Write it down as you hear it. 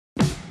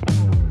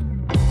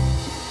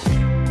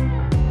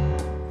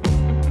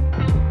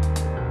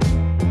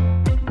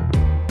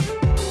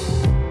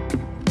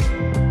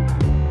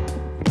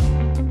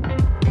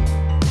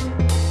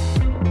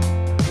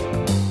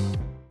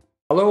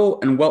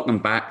and welcome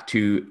back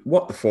to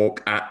What the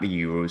Fork at the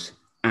Euros.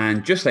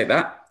 And just like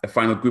that, the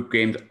final group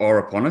games are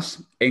upon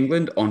us.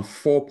 England on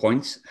 4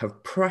 points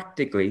have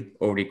practically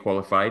already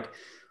qualified,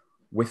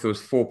 with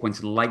those 4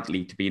 points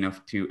likely to be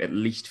enough to at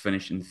least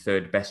finish in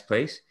third best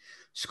place.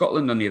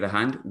 Scotland, on the other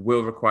hand,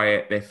 will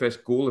require their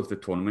first goal of the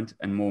tournament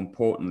and, more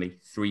importantly,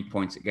 3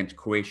 points against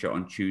Croatia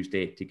on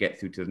Tuesday to get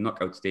through to the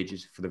knockout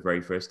stages for the very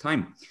first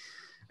time.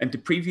 And to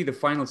preview the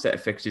final set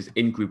of fixtures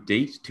in Group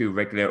D, two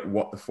regular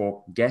What the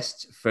Fork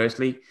guests.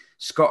 Firstly,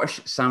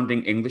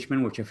 Scottish-sounding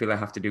Englishman, which I feel I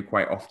have to do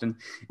quite often.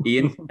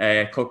 Ian,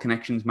 Cult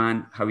Connections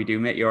man, how you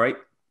doing, mate? You all right?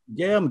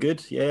 Yeah, I'm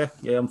good. Yeah,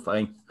 I'm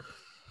fine.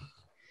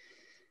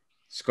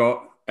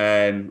 Scott,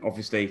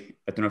 obviously,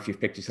 I don't know if you've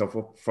picked yourself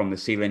up from the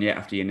ceiling yet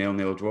after your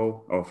 0-0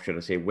 draw, or should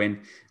I say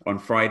win, on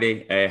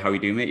Friday. How you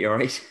doing, mate? You all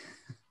right?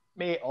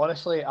 Mate,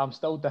 honestly, I'm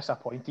still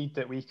disappointed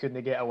that we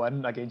couldn't get a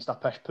win against a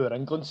pish-poor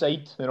England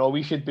side. You know,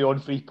 we should be on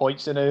 3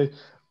 points now,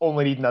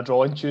 only needing a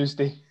draw on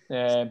Tuesday.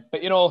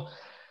 But you know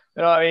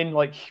what I mean?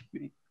 Like,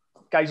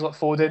 guys like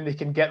Foden, they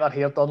can get their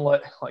hair done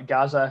like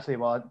Gaza if they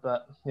want.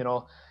 But, you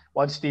know,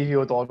 once Stevie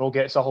O'Donnell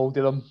gets a hold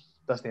of them,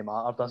 doesn't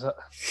matter, does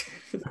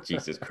it?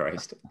 Jesus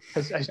Christ.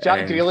 Has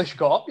Jack Grealish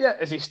got up yet?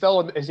 Is he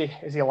still, is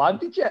he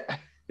landed yet?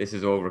 This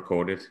is all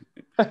recorded,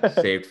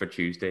 saved for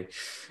Tuesday.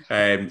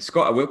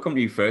 Scott, I will come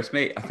to you first,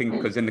 mate. I think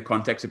because in the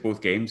context of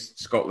both games,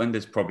 Scotland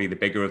is probably the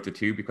bigger of the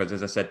two because,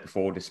 as I said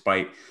before,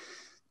 despite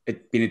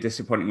it being a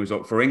disappointing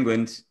result for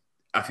England,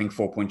 I think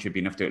 4 points should be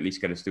enough to at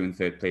least get us through in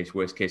third place,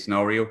 worst case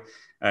scenario.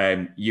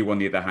 You, on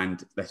the other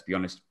hand, let's be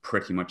honest,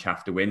 pretty much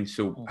have to win.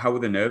 So how are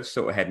the nerves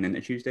sort of heading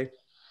into Tuesday?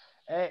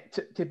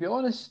 To be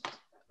honest,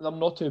 they're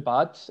not too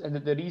bad. And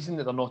the reason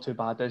that they're not too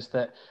bad is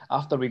that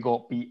after we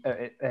got beat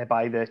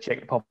by the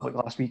Czech Republic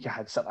last week, I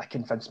had sort of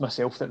convinced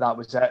myself that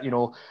was it. You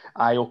know,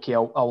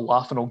 I'll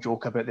laugh and I'll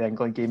joke about the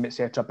England game,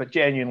 etc. But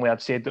genuinely,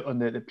 I'd said that on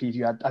the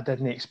preview, I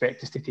didn't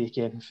expect us to take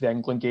in for the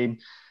England game.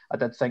 I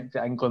did think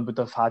that England would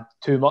have had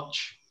too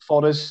much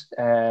for us.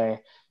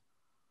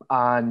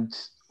 And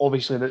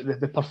obviously,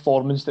 the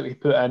performance that we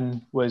put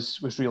in was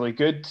really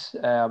good.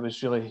 I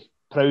was really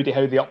proud of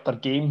how they upped their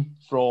game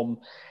from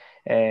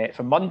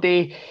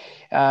Monday.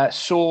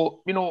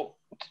 So, you know,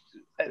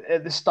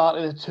 at the start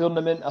of the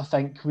tournament, I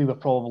think we were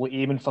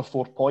probably aiming for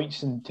 4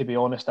 points. And to be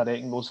honest, I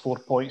reckon those 4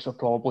 points were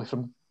probably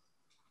from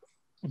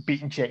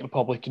beating Czech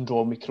Republic and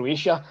drawing with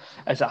Croatia.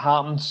 As it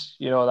happens,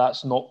 you know,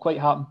 that's not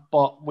quite happened,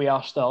 but we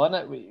are still in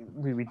it.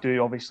 We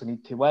do obviously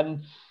need to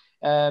win.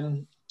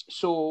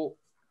 So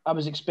I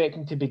was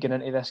expecting to begin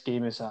into this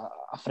game as a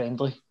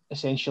friendly,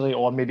 essentially,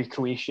 or maybe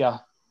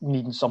Croatia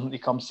needing something to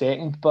come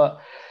second. But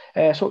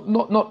so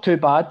not too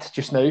bad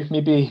just now.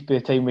 Maybe by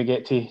the time we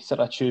get to sort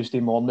of Tuesday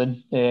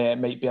morning, it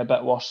might be a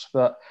bit worse.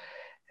 But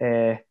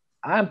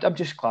I'm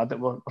just glad that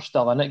we're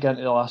still in it, getting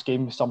to the last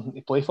game with something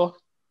to play for.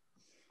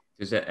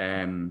 Does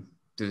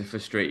it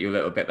frustrate you a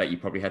little bit that you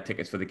probably had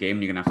tickets for the game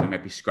and you're going to have to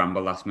maybe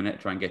scramble last minute,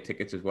 try and get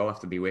tickets as well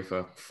after the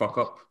UEFA fuck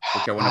up,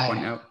 which I want to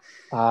point out?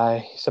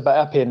 Aye, it's a bit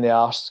of a pain in the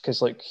arse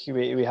because like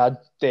we had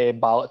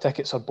ballot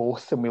tickets for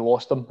both and we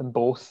lost them in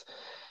both.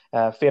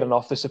 Fair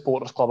enough, the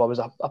supporters club, I was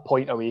a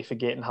point away for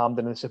getting hammed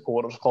in the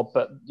supporters club,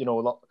 but you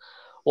know,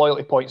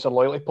 loyalty points are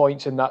loyalty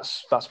points, and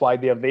that's why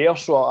they're there.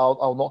 So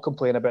I'll not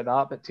complain about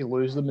that. But to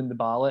lose them in the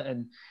ballot,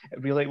 and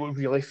what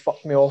really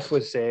fucked me off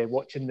was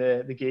watching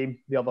the game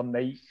the other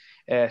night,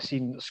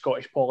 seeing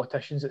Scottish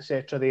politicians,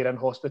 etc. They're in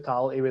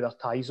hospitality with their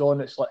ties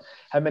on. It's like,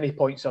 how many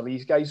points are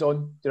these guys on?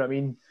 Do you know what I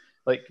mean?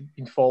 Like,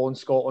 been following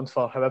Scotland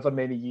for however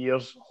many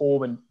years,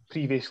 home and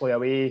previously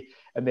away,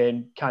 and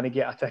then can't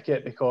get a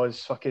ticket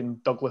because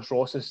fucking Douglas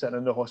Ross is sitting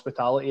in the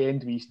hospitality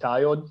end with his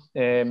tie on.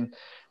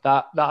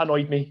 That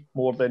annoyed me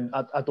more than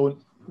I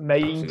don't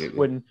mind. Absolutely.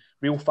 When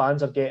real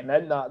fans are getting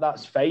in.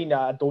 That's fine.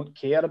 I don't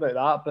care about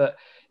that, but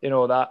you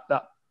know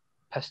that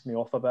pissed me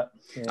off a bit.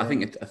 I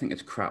think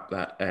it's crap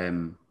that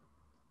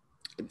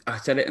I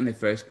said it in the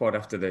first pod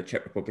after the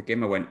Czech Republic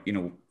game. I went, you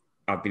know,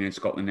 I've been in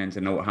Scotland and I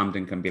know what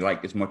Hampden can be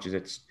like. As much as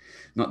it's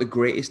not the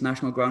greatest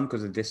national ground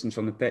because of the distance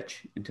from the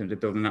pitch in terms of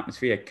building an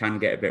atmosphere, it can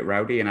get a bit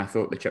rowdy. And I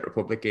thought the Czech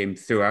Republic game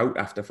throughout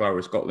after far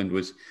as Scotland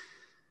was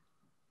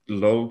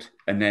lulled,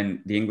 and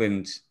then the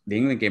England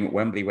game at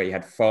Wembley where you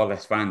had far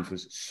less fans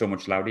was so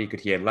much louder. You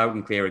could hear loud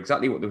and clear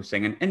exactly what they were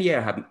singing. And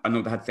yeah, I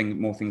know they had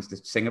more things to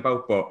sing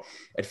about, but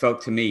it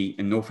felt to me,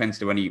 and no offense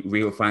to any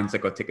real fans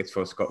that got tickets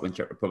for Scotland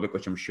Czech Republic,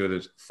 which I'm sure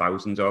there's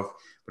thousands of,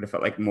 but it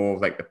felt like more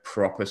of like the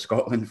proper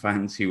Scotland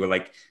fans who were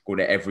like go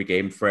to every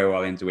game, throw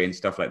all ends away and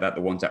stuff like that.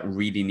 The ones that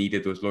really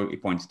needed those loyalty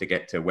points to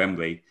get to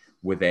Wembley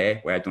were there.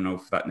 Where I don't know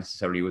if that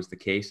necessarily was the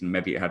case, and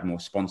maybe it had more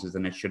sponsors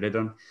than it should have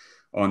done.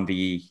 On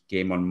the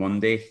game on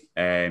Monday,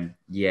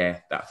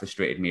 that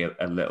frustrated me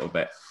a little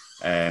bit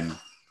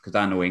because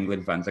I know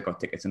England fans that got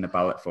tickets in the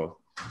ballot for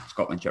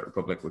Scotland Czech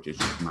Republic, which is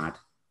just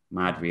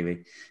mad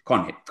really.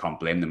 Can't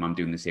blame them. I'm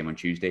doing the same on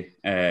Tuesday,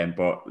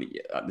 but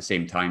at the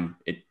same time,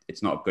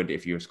 it's not good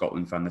if you're a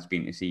Scotland fan that's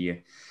been to see your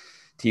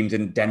teams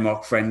in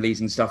Denmark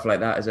friendlies and stuff like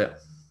that, is it?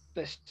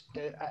 This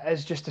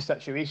is just a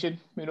situation,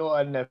 you know,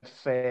 and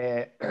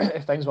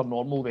if things were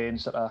normal, then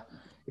sort of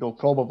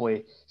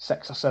probably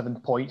 6 or 7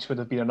 points would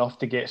have been enough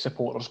to get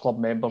supporters club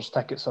members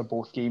tickets for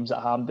both games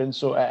at Hampden.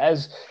 So it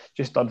is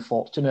just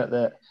unfortunate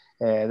that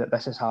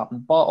this has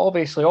happened. But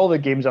obviously all the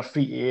games are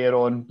free to air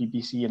on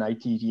BBC and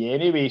ITV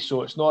anyway,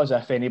 so it's not as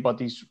if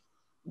anybody's,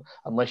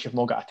 unless you've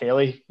not got a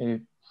telly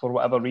for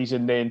whatever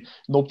reason, then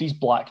nobody's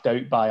blacked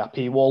out by a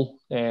paywall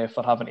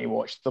for having to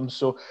watch them.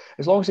 So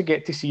as long as I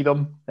get to see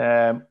them,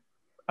 I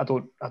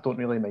don't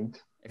really mind.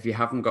 If you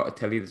haven't got a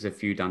telly, there's a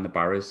few down the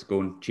barras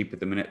going cheap at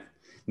the minute.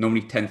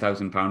 Normally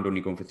 £10,000,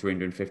 only going for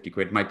 350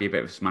 quid. Might be a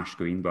bit of a smash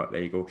screen, but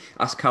there you go.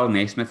 Ask Cal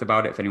Naismith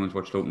about it if anyone's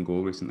watched Open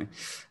Goal recently.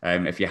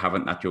 If you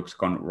haven't, that joke's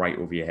gone right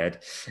over your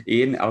head.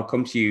 Ian, I'll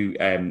come to you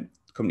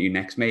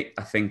next, mate.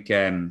 I think,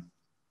 on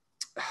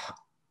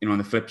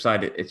the flip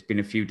side, it's been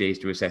a few days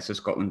to assess the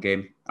Scotland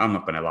game. I'm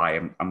not going to lie,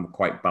 I'm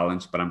quite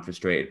balanced, but I'm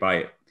frustrated by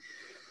it.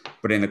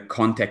 But in the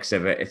context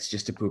of it, it's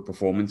just a poor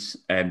performance.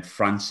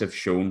 France have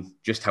shown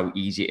just how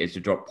easy it is to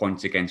drop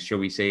points against, shall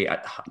we say,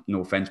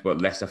 no offence,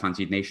 but lesser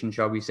fancied nations,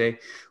 shall we say,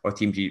 or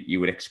teams you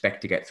would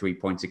expect to get 3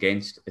 points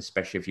against,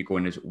 especially if you go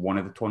in as one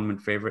of the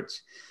tournament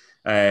favourites.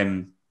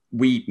 Me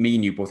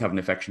and you both have an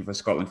affection for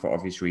Scotland for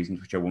obvious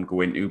reasons, which I won't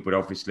go into. But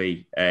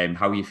obviously,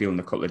 how are you feeling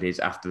a couple of days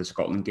after the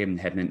Scotland game and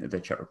heading into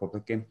the Czech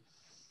Republic game?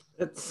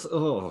 It's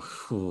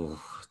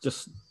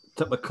just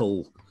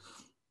typical.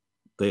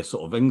 The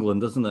sort of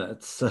England, isn't it?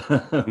 It's,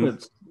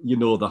 it's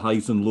the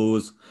highs and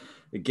lows.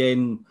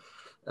 Again,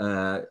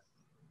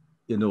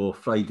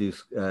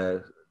 Friday's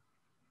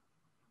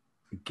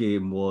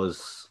game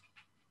was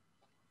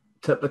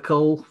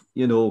typical.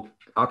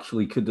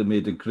 Actually could have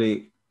made a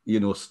great,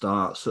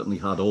 start. Certainly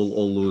had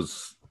all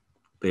those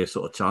their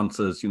sort of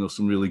chances.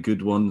 Some really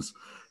good ones.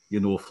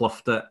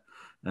 Fluffed it.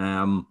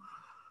 I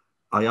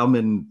am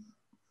in.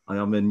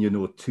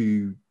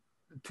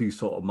 Two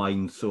sort of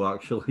minds. So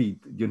actually,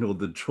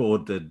 the draw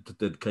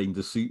did kind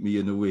of suit me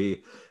in a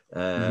way,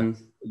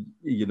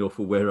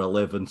 for where I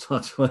live and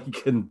such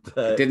like. And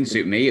it didn't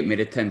suit me. It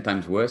made it 10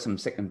 times worse. I'm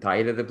sick and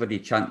tired of the bloody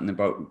chanting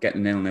about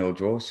getting 0-0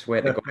 draw.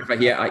 Swear to God, if I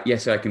hear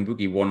yes, I can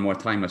boogie one more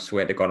time, I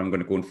swear to God, I'm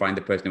going to go and find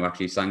the person who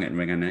actually sang it and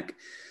wring her neck.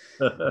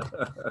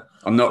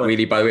 I'm not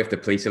really, by the way, if the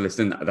police are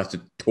listening, that's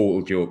a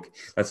total joke.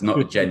 That's not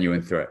a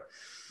genuine threat.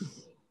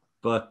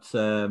 But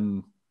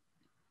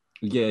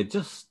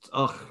just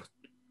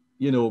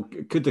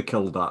could have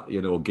killed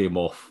that, game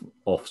off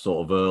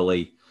sort of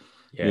early.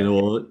 Yeah.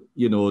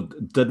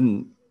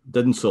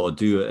 Didn't sort of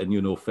do it,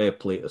 and fair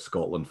play to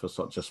Scotland for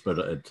such a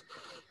spirited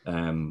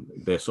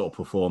their sort of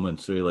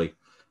performance, really.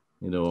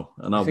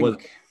 And I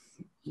think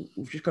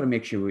we've just got to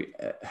make sure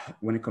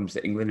when it comes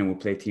to England, and we'll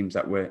play teams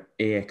that we're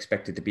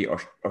expected to beat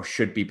or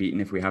should be beaten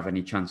if we have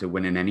any chance of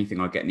winning anything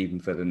or getting even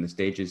further in the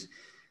stages.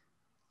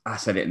 I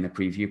said it in the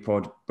preview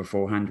pod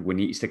beforehand. We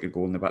need to stick a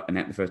goal in the back of the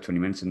net the first 20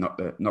 minutes and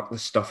knock the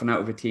stuffing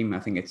out of a team. I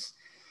think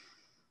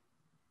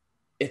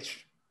it's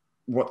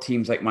what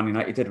teams like Man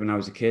United did when I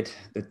was a kid.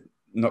 They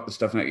knocked the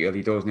stuffing out the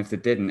early doors, and if they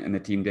didn't, and the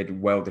team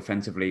did well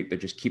defensively, they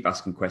just keep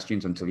asking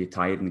questions until you're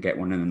tired and get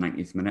one in the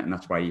 90th minute. And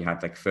that's why you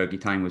had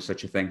Fergie time was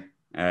such a thing.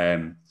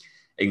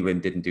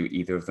 England didn't do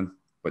either of them,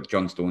 but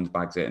John Stones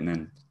bags it, and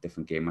then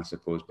different game, I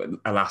suppose. But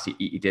alas,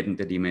 he didn't,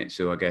 did he, mate?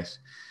 So I guess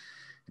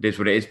it is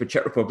what it is. But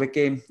Czech Republic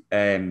game,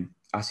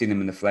 I seen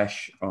them in the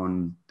flesh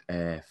on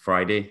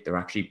Friday. They're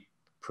actually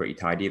pretty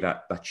tidy.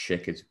 That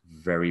Schick is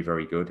very,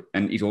 very good.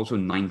 And he's also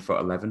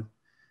 9'11",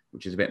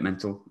 which is a bit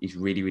mental. He's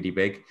really, really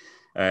big.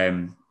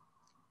 But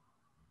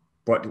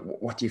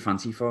what do you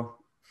fancy for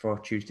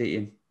Tuesday,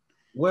 Ian?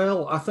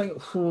 Well, I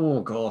think,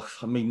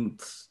 I mean,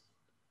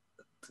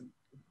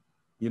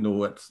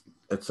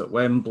 it's at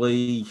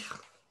Wembley.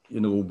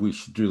 We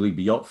should really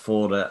be up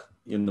for it.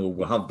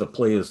 We have the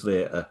players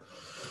there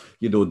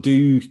to,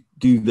 do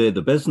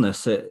the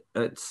business.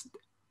 It's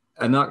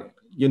and that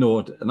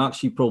and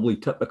actually probably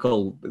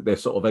typical. They're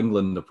sort of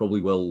England. They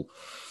probably will,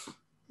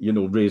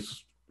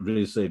 raise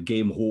their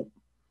game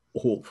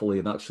hopefully,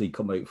 and actually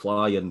come out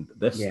flying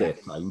their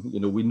time.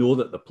 We know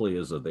that the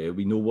players are there.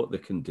 We know what they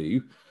can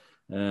do,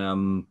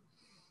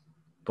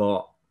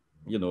 but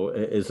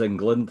it is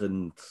England,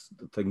 and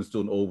things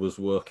don't always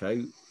work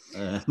out.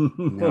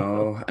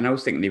 No, and I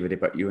was thinking the other day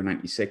about Euro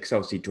 96,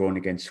 obviously drawn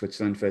against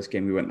Switzerland first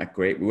game. We weren't that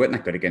great. We weren't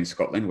that good against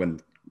Scotland when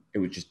it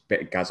was just a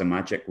bit of Gaza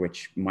magic,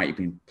 which might have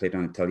been played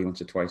on the telly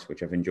once or twice,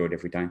 which I've enjoyed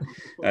every time.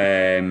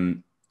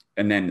 And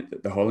then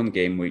the Holland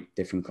game, we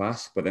different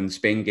class. But then the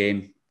Spain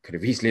game, could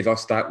have easily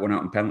lost that one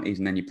out on penalties.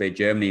 And then you play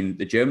Germany. And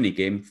the Germany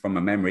game, from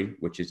my memory,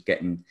 which is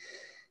getting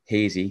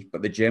hazy,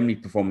 but the Germany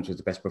performance was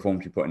the best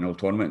performance we put in the whole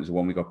tournament. It was the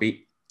one we got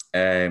beat.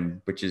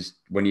 Which is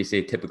when you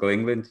say typical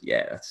England,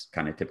 that's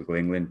kind of typical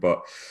England.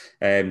 But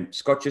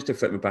Scott, just to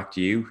flip it back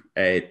to you,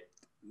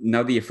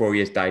 now the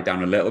euphoria has died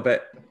down a little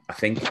bit, I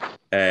think,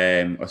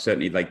 or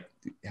certainly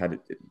had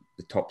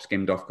the top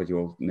skimmed off because you're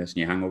all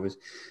nursing your hangovers.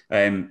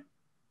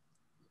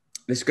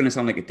 This is going to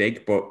sound like a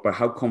dig, but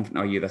how confident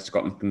are you that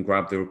Scotland can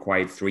grab the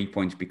required 3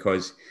 points,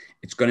 because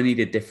it's going to need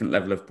a different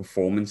level of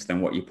performance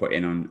than what you put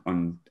in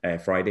on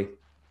Friday?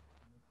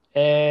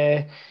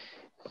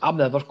 I'm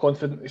never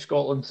confident with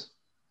Scotland.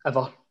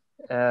 Ever.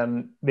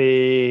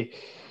 They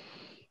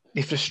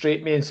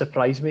frustrate me and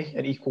surprise me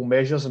in equal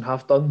measures, and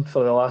have done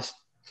for the last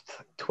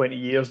 20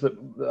 years that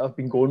I've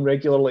been going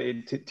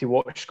regularly to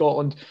watch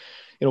Scotland.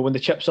 When the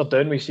chips are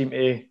down, we seem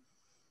to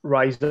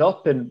rise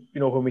up, and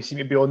when we seem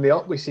to be on the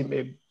up, we seem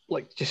to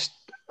just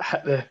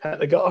hit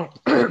the gutter.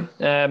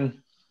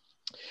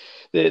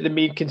 The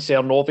main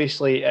concern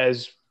obviously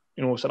is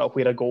sort of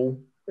where a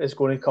goal is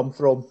going to come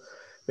from,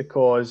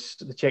 because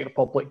the Czech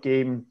Republic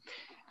game,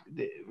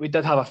 we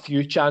did have a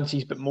few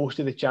chances, but most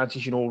of the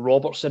chances,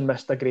 Robertson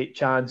missed a great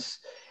chance.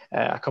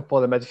 A couple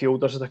of the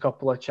midfielders had a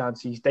couple of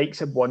chances. Dykes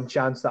had one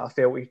chance that I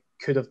felt he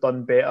could have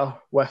done better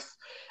with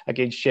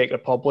against Czech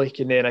Republic.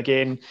 And then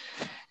again,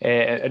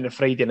 in the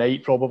Friday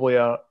night, probably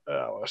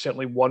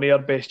certainly one of our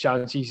best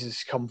chances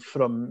has come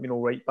from,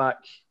 right back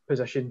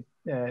position.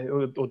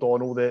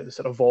 O'Donnell, the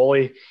sort of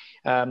volley.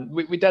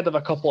 We did have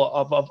a couple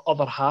of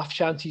other half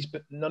chances,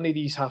 but none of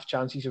these half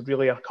chances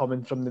really are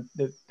coming from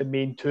the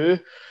main two.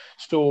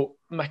 So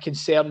my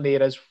concern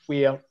there is,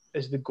 where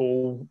is the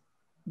goal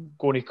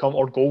going to come,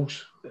 or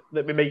goals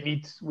that we might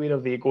need, where are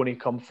they going to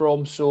come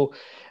from? So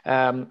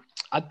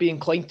I'd be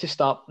inclined to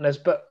start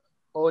Nisbet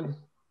on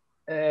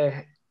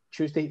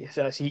Tuesday.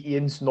 So I see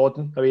Ian's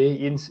nodding away.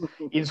 Ian's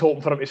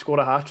hoping for him to score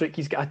a hat-trick.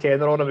 He's got a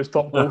tenner on him as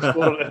top goal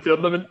scorer at the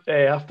tournament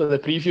after the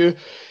preview.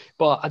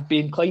 But I'd be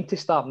inclined to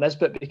start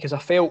Nisbet, because I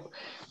felt,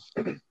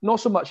 not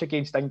so much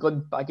against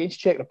England, but against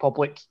Czech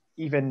Republic,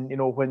 even,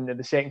 when in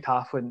the second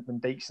half, when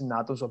Dykes and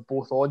Adams were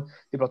both on,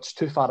 they were just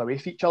too far away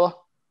from each other.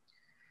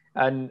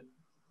 And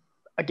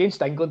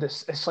against England,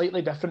 it's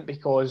slightly different,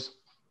 because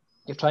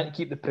you're trying to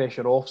keep the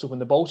pressure off. So when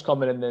the ball's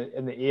coming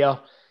in the air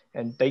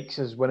and Dykes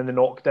is winning the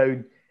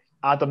knockdown,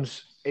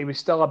 Adams, he was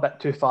still a bit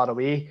too far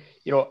away.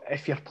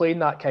 If you're playing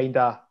that kind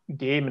of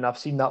game, and I've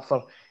seen that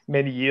for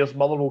many years,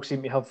 Motherwell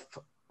seem to have,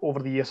 over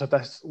the years, had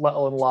this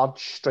little and large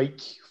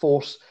strike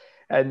force.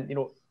 And,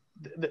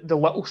 the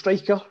little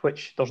striker,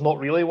 which there's not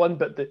really one,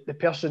 but the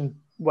person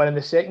winning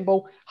the second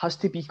ball has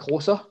to be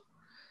closer.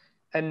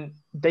 And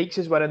Dykes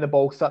is winning the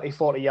ball 30,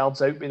 40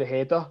 yards out with the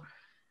header.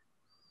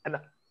 And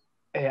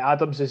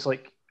Adams is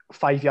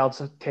 5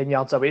 yards, 10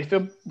 yards away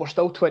from him. We're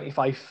still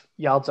 25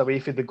 yards away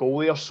from the goal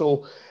there.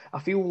 So I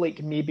feel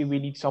like maybe we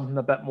need something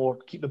a bit more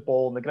to keep the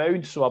ball on the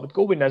ground. So I would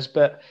go with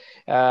Nisbet.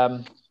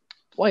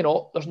 Why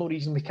not? There's no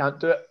reason we can't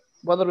do it.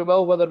 Whether we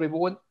will, whether we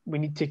won't, we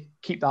need to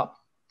keep that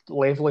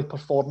lively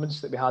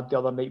performance that we had the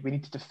other night. We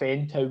need to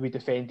defend how we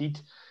defended.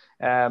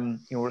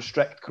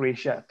 Restrict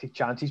Croatia to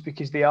chances,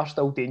 because they are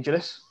still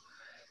dangerous.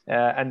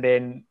 And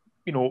then,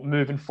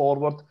 moving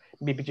forward,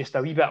 maybe just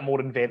a wee bit more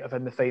inventive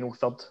in the final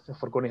third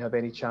if we're going to have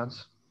any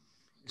chance.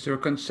 Is there a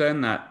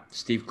concern that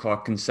Steve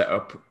Clarke can set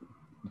up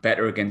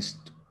better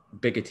against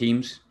bigger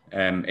teams?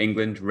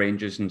 England,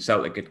 Rangers and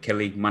Celtic at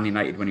Killie, Man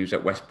United when he was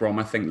at West Brom,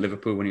 I think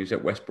Liverpool when he was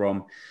at West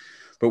Brom.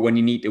 But when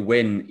you need to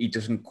win, he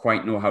doesn't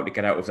quite know how to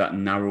get out of that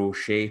narrow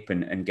shape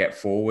and get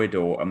forward,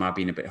 or am I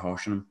being a bit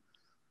harsh on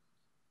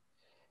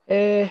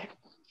him?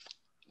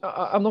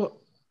 I'm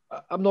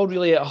not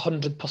really at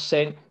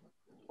 100%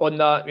 on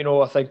that.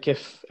 I think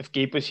if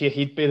Gabe was here,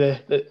 he'd be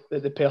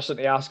the person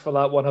to ask for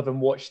that one, having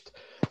watched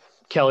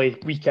Kelly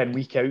week in,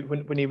 week out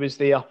when he was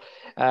there.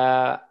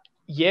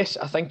 Yes,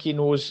 I think he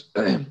knows,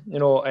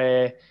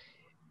 I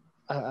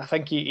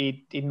think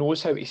he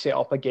knows how to set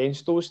up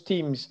against those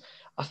teams.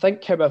 I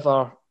think,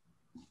 however,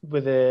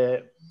 with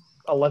the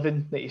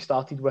 11 that he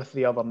started with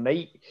the other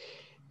night,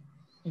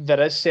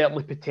 there is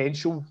certainly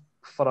potential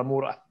for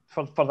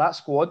for that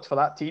squad, for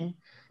that team,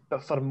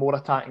 but for more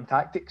attacking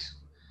tactics.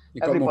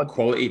 You've got more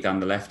quality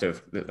down the left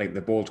of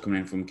the balls coming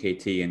in from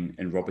KT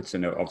and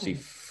Robertson are obviously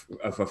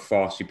of a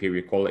far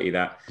superior quality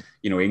that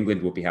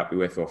England will be happy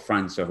with, or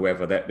France or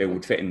whoever, that they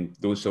would fit in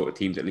those sort of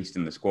teams, at least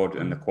in the squad,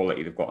 and the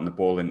quality they've got on the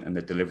ball and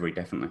the delivery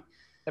definitely.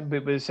 And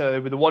with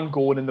the one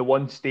going and the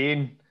one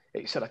staying,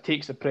 it sort of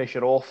takes the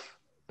pressure off,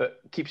 but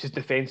keeps us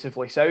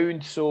defensively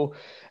sound. So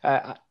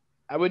I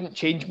wouldn't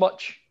change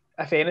much,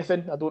 if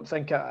anything. I don't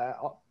think,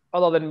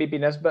 other than maybe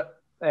Nisbet.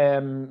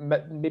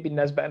 Maybe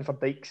Nisbet in for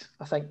Dykes,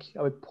 I think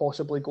I would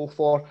possibly go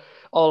for.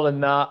 Other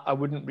than that, I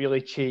wouldn't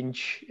really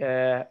change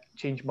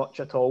much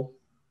at all.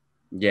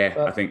 Yeah,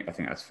 but I think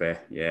that's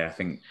fair. Yeah, I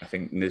think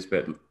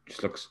Nisbet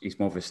just looks, he's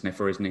more of a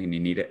sniffer, isn't he? And you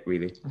need it,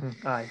 really.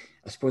 Mm-hmm. Aye.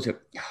 I suppose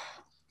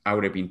I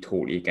would have been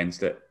totally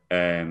against it.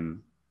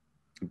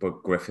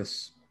 But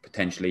Griffiths,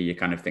 potentially you're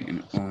kind of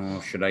thinking,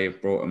 should I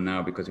have brought him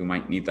now, because we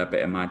might need that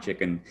bit of magic,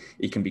 and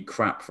he can be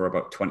crap for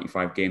about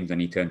 25 games and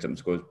he turns up and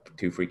scores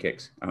 2 free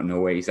kicks. I don't know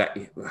where he's at,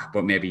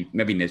 but maybe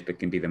Nisbet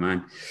can be the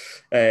man.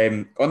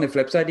 On the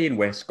flip side, Ian,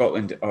 where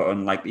Scotland are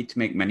unlikely to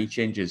make many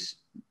changes,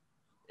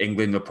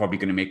 England are probably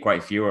going to make quite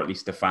a few, or at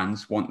least the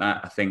fans want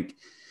that. I think,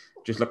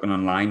 just looking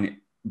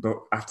online,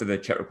 but after the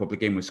Czech Republic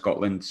game with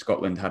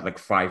Scotland had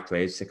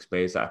 6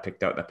 players that I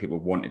picked out that people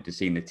wanted to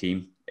see in the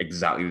team.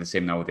 Exactly the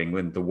same now with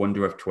England. The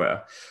wonder of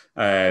Twitter.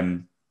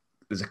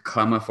 There's a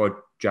clamour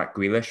for Jack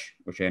Grealish,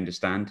 which I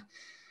understand.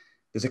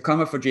 There's a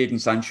clamour for Jadon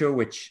Sancho,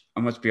 which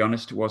I must be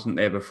honest wasn't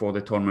there before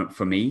the tournament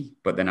for me.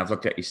 But then I've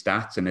looked at his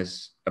stats, and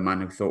as a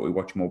man who thought he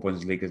watched more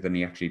Bundesliga than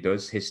he actually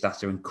does, his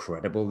stats are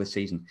incredible this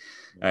season.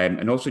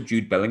 And also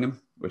Jude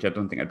Bellingham, which I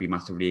don't think I'd be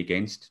massively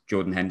against.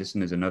 Jordan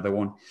Henderson is another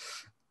one.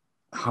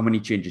 How many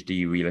changes do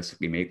you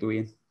realistically make, though,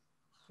 Ian?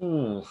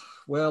 Oh,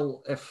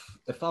 well,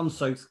 if I'm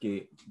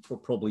Southgate,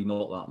 probably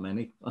not that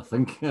many, I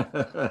think.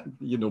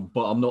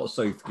 But I'm not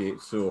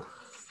Southgate, so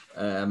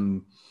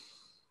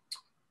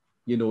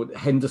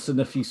Henderson,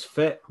 if he's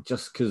fit,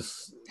 just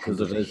because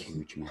of his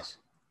huge mess.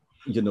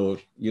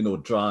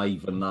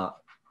 Drive and that,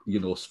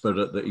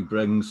 spirit that he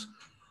brings.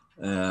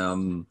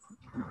 And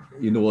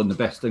the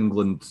best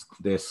England,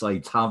 their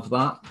sides have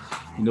that.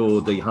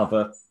 They have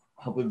a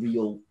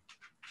real,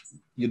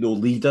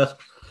 leader.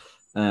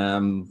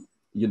 And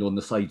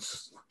the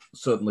sides,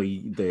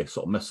 certainly they're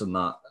sort of missing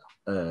that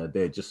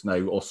there just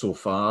now or so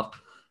far.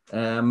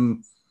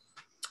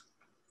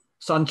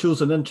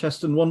 Sancho's an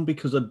interesting one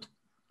because I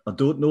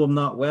don't know him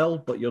that well,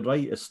 but you're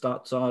right, his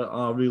stats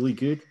are really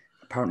good.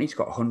 Apparently he's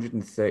got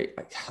 130,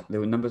 the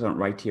numbers aren't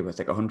right here, but it's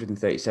like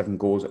 137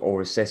 goals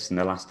or assists in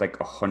the last like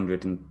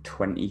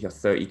 120 or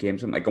 30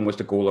 games, something like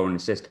almost a goal or an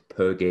assist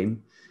per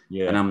game.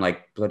 Yeah. And I'm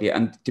like, bloody,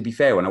 and to be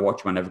fair, when I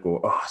watch him, I never go,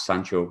 oh,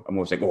 Sancho. I'm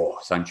always like, oh,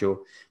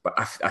 Sancho. But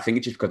I think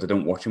it's just because I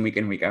don't watch him week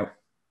in, week out.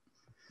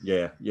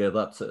 Yeah,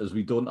 that's it, as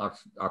we don't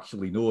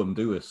actually know him,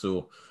 do we?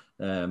 So,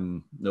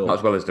 no. Not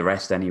as well as the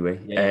rest, anyway.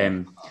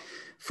 Yeah.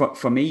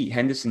 For me,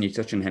 Henderson, you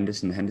touch on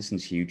Henderson.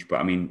 Henderson's huge, but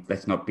I mean,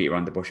 let's not beat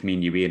around the bush. Me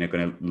and you, Ian, are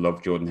going to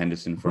love Jordan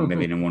Henderson for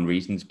 1,000,001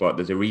 reasons, but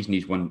there's a reason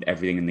he's won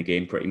everything in the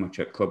game pretty much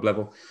at club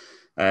level.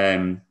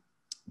 But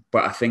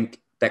I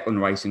think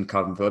Declan Rice and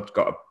Calvin Phillips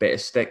got a bit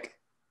of stick.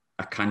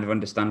 I kind of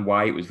understand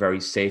why. It was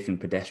very safe and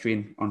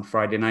pedestrian on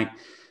Friday night.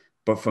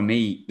 But for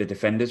me, the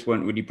defenders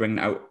weren't really bringing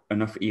it out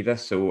enough either.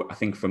 So I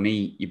think for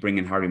me, you bring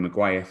in Harry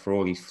Maguire for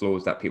all these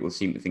flaws that people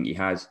seem to think he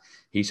has.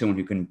 He's someone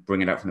who can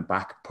bring it out from the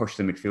back, push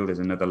the midfielders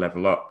another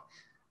level up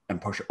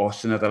and push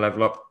us another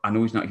level up. I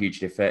know he's not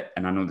hugely fit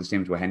and I know the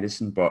same with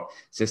Henderson, but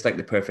it's just like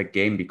the perfect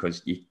game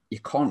because you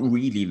can't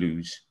really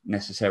lose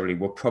necessarily.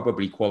 We'll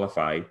probably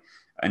qualify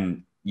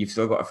and you've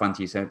still got to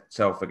fancy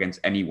yourself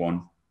against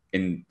anyone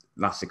in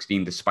last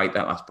 16 despite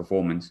that last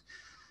performance.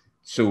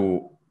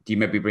 So do you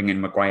maybe bring in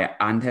Maguire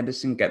and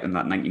Henderson, get them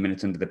that 90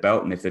 minutes under the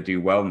belt, and if they do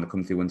well and they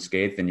come through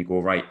unscathed, then you go,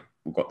 right,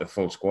 we've got the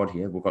full squad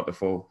here, we've got the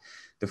full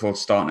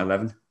starting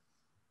 11.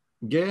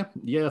 Yeah,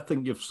 I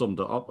think you've summed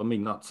it up. I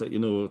mean, that's it.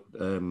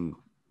 The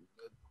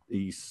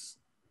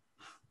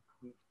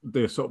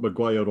sort of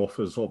Maguire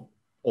offers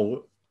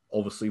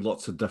obviously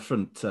lots of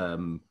different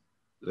the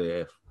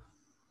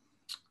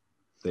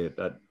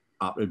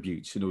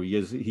attributes.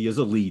 He is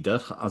a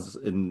leader, as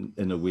in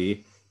a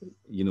way.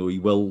 He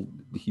will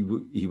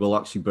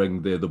actually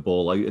bring the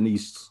ball out, and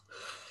he's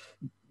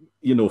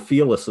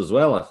fearless as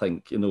well. I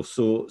think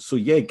So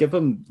yeah, give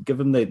him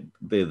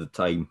the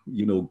time.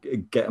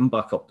 Get him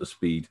back up to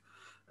speed.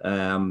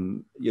 I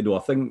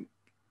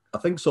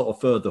think sort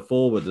of further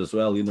forward as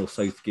well.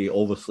 Southgate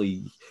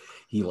obviously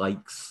he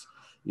likes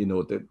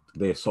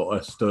the sort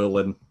of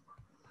Sterling.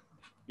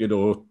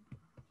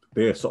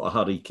 Their sort of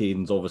Harry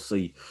Kane's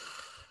obviously.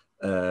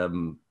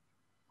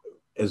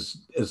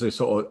 Is a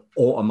sort of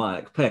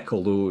automatic pick,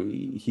 although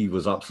he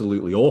was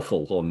absolutely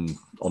awful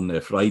on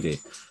their Friday.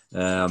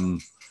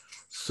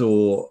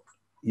 So,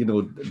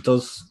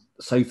 does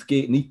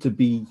Southgate need to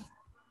be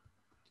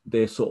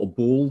their sort of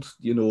bold,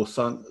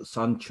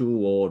 Sancho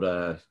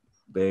or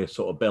their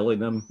sort of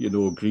Bellingham,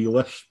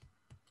 Grealish,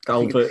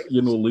 Calvert,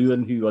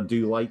 Lewin, who I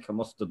do like, I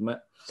must admit.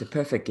 It's a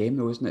perfect game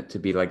though, isn't it, to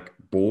be like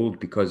bold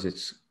because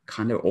it's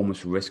kind of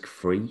almost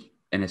risk-free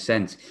in a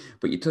sense.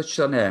 But you touched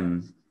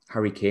on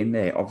Harry Kane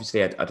there.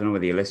 Obviously, I don't know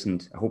whether you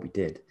listened. I hope you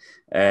did.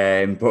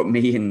 But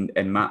me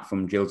and Matt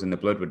from Gills in the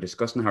Blood were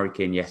discussing Harry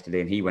Kane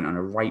yesterday, and he went on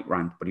a right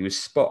rant, but he was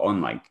spot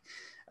on.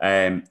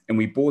 And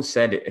we both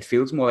said it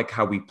feels more like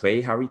how we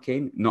play Harry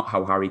Kane, not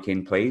how Harry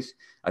Kane plays.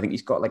 I think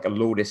he's got like a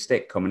load of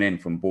stick coming in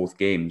from both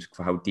games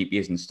for how deep he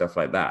is and stuff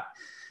like that.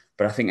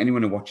 But I think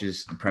anyone who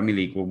watches the Premier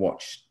League will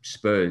watch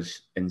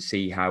Spurs and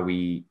see how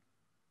he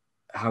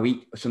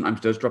sometimes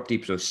does drop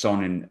deep. So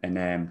Son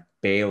and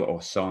Bale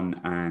or Son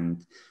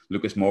and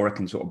Lucas Moura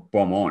can sort of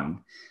bomb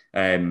on.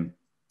 And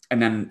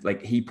then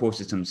like he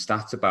posted some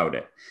stats about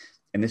it.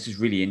 And this is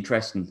really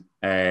interesting.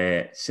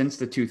 Since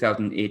the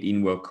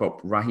 2018 World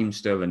Cup, Raheem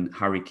Sterling,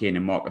 Harry Kane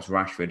and Marcus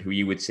Rashford, who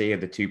you would say are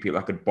the two people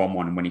that could bomb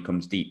on him when he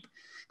comes deep.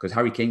 Because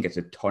Harry Kane gets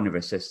a ton of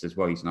assists as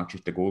well. He's not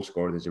just a goal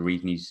scorer. There's a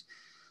reason he's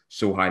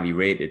so highly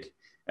rated.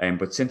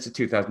 But since the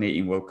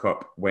 2018 World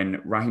Cup,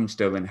 when Raheem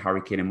Sterling,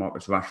 Harry Kane and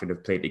Marcus Rashford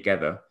have played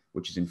together,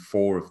 which is in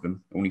 4 of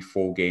them, only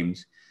 4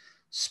 games,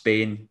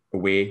 Spain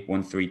away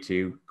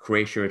 1-3-2,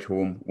 Croatia at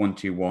home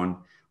 1-2-1,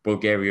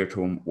 Bulgaria at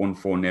home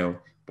 1-4-0,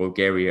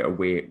 Bulgaria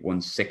away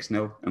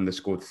 1-6-0, and they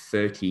scored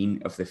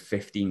 13 of the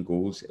 15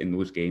 goals in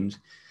those games.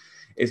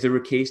 Is there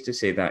a case to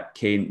say that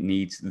Kane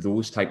needs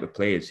those type of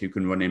players who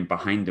can run in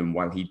behind him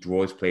while he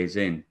draws players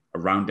in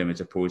around him,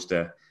 as opposed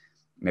to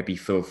maybe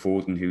Phil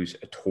Foden, who's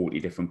a totally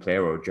different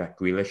player, or Jack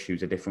Grealish,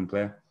 who's a different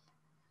player?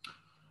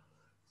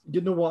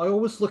 You know what? I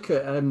always look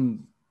at,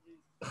 and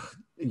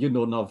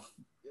I've,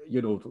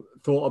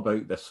 thought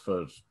about this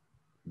for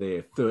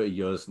the 30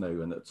 years now,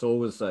 and it's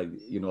always, I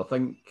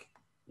think,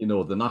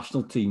 the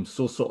national team's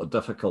so sort of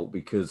difficult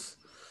because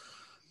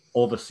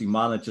obviously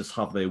managers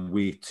have their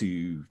way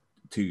to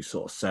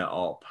sort of set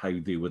up how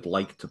they would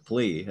like to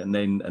play, and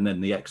then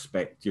they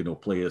expect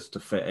players to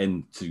fit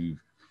into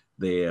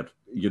their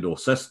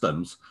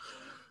systems.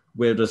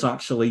 Whereas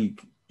actually,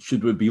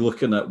 should we be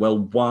looking at, well,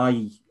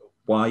 why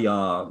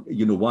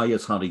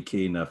is Harry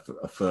Kane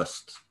a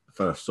first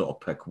sort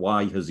of pick?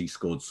 Why has he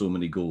scored so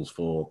many goals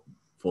for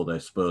their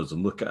Spurs?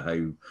 And look at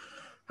how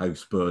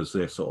Spurs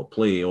they sort of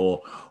play,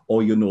 or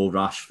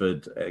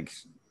Rashford,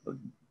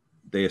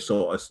 their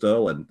sort of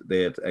Sterling,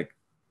 their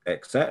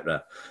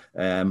etc.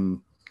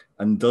 And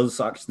does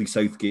actually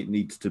Southgate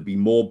needs to be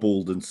more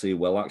bold and say,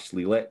 well,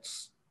 actually,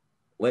 let's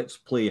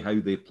play how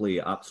they play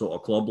at sort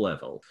of club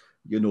level.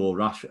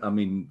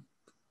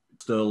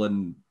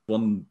 Sterling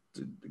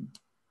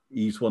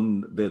he's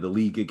won the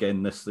league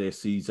again this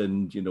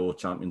season,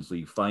 Champions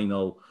League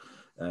final.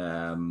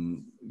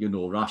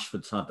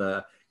 Rashford's had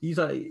a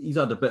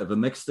bit of a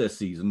mix this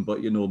season,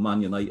 but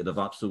Man United have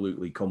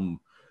absolutely come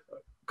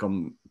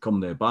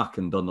their back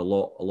and done a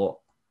lot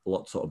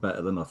sort of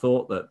better than I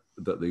thought that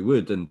they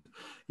would. And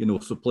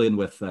so playing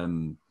with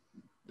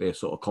their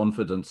sort of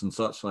confidence and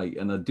such like,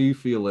 and I do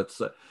feel it's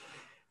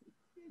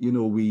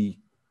we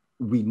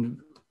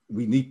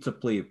need to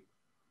play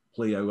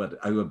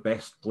our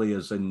best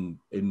players in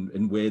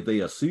where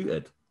they are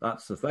suited.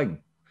 That's the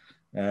thing.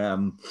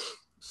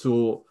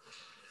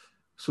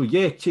 So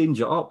yeah,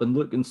 change it up and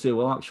look and say,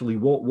 well, actually,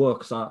 what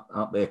works at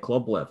their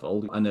club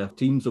level? And if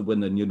teams are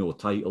winning,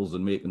 titles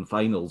and making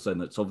finals,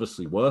 and it's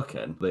obviously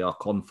working. They are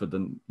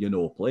confident,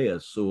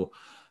 players. So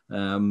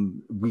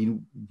we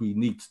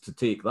need to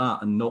take that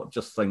and not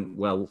just think,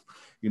 well,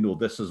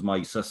 this is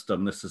my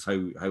system. This is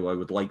how I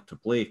would like to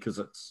play, because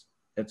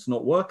it's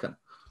not working.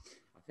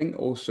 I think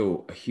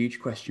also a huge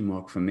question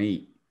mark for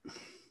me.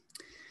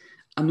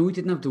 I know we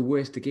didn't have the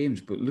worst of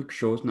games, but Luke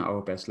Shaw's not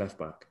our best left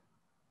back.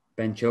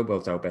 Ben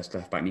Chilwell's our best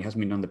left back, and he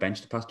hasn't been on the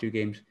bench the past 2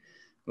 games.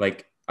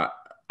 Like,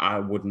 I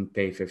wouldn't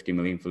pay 50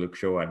 million for Luke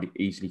Shaw. I'd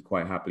easily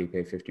quite happily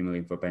pay 50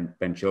 million for Ben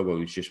Chilwell,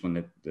 who's just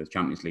won the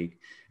Champions League,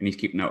 and he's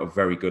keeping out a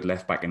very good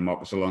left back in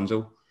Marcos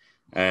Alonso.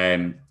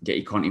 Yet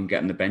he can't even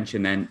get on the bench.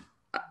 And then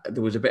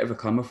there was a bit of a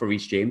clamour for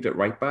Reece James at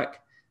right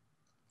back,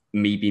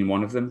 me being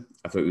one of them.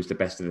 I thought it was the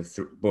best of the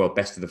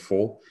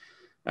 4.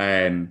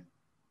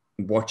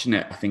 Watching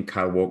it, I think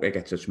Kyle Walker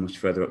gets us much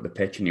further up the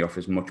pitch, and he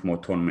offers much more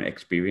tournament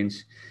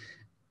experience.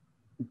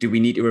 Do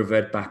we need to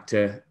revert back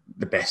to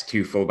the best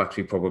 2 fullbacks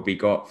we probably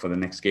got for the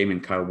next game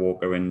in Kyle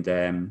Walker and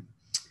Ben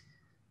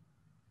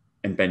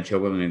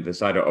Chilwell on the other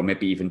side, or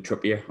maybe even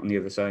Trippier on the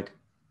other side?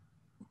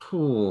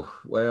 Oh,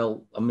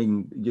 well, I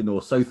mean,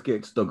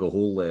 Southgate's dug a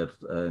hole there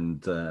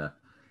and,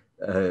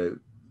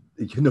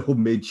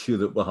 made sure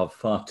that we'll have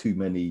far too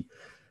many,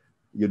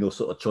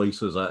 sort of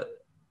choices at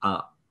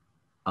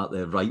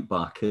their right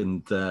back.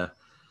 And,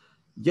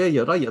 yeah,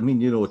 you're right. I mean,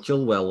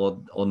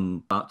 Chilwell on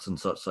bats and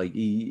such, like,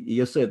 he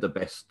has said the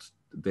best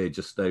there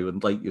just now.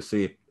 And like you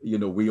say,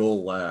 we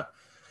all,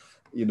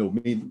 me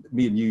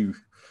and you,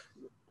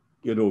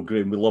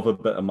 Graham, we love a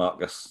bit of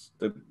Marcus.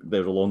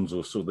 They're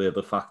Alonso, so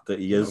the fact that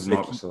he is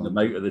keeping them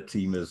out of the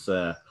team is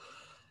says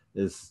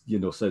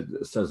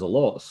a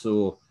lot.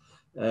 So,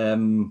 I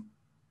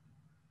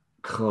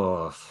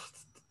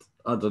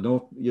don't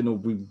know.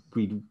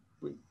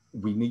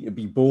 We need to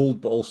be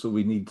bold, but also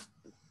we need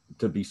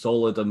to be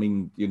solid. I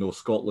mean,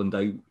 Scotland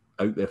out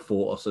there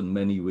fought us in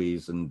many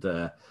ways, and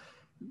so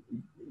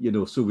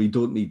we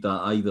don't need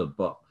that either.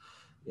 But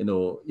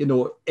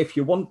if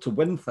you want to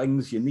win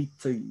things, you need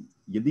to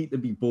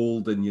be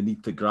bold and you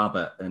need to grab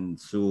it. And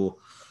so,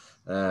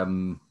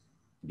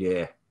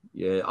 yeah,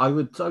 I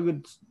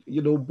would,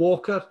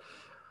 Walker.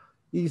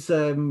 He's,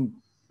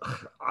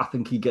 I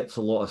think he gets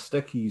a lot of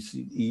stick.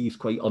 He's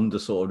quite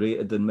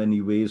underrated in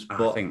many ways.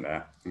 But I think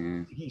that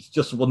he's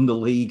just won the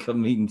league. I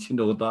mean,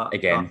 that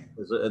again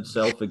that is it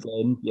itself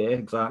again. Yeah,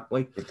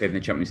 exactly. He played in the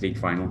Champions League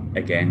final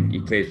again.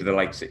 He plays with the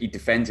likes. He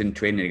defends in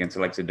training against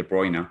the likes of De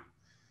Bruyne.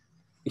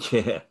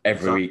 Yeah,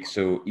 every week.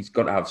 So he's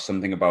got to have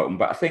something about him.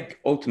 But I think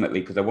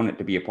ultimately, because I want it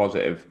to be a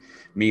positive,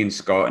 me and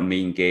Scott and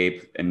me and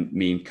Gabe and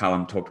me and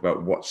Callum talked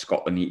about what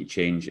Scotland need to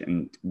change,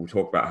 and we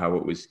talked about how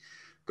it was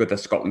good that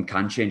Scotland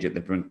can change it.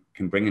 They can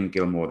bring in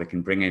Gilmore, they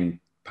can bring in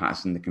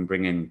Patterson, they can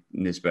bring in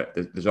Nisbet.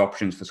 There's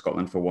options for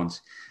Scotland for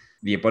once.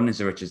 The abundance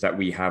of riches that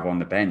we have on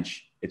the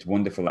bench, it's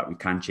wonderful that we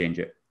can change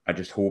it. I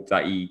just hope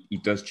that he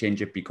does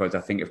change it, because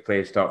I think if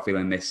players start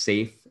feeling they're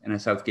safe in a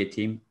Southgate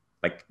team,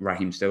 like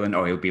Raheem Sterling,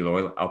 he'll be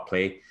loyal, I'll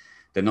play.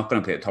 They're not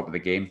going to play at the top of the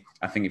game.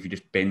 I think if he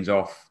just bins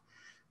off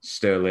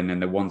Sterling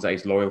and the ones that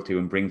he's loyal to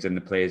and brings in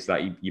the players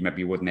that you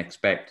maybe wouldn't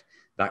expect,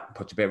 that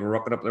puts a bit of a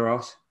rocket up their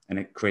arse, and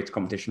it creates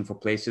competition for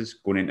places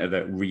going into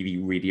the really,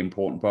 really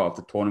important part of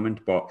the tournament.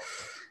 But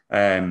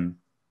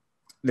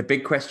the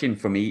big question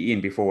for me,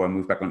 Ian, before I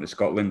move back onto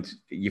Scotland,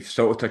 you've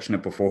sort of touched on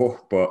it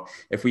before, but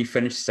if we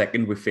finish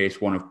second, we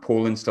face one of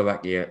Poland,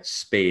 Slovakia,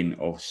 Spain,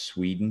 or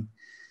Sweden.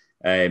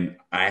 I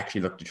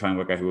actually looked to try and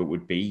work out who it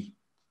would be.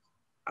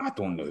 I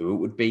don't know who it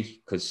would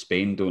be because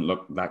Spain don't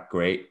look that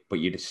great, but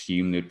you'd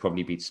assume they'd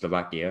probably beat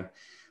Slovakia.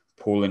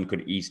 Poland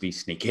could easily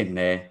sneak in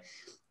there.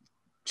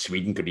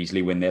 Sweden could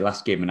easily win their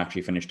last game and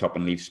actually finish top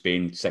and leave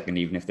Spain second,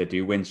 even if they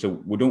do win.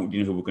 So we don't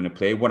know who we're going to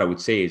play. What I would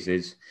say is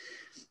it's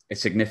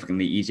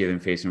significantly easier than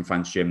facing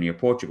France, Germany, or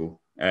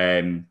Portugal.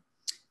 But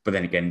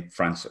then again,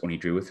 France only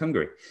drew with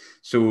Hungary.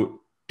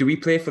 So do we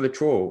play for the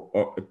draw,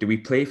 or do we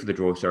play for the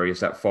draw? Sorry, is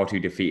that far too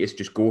defeatist?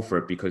 Just go for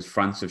it because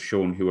France have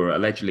shown, who are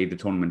allegedly the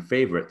tournament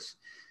favourites,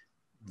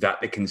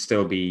 that they can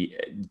still be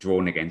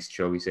drawn against,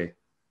 shall we say?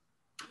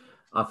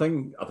 I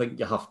think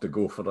you have to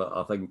go for it.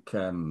 I think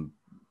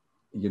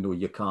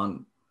you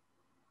can't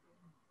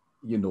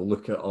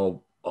look at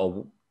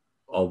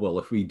well,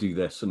 if we do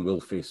this and we'll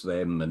face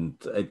them, and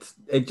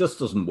it just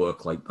doesn't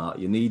work like that.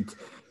 You need,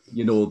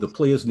 the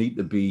players need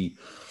to be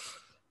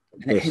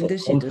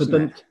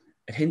confident.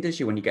 It hinders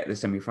you when you get to the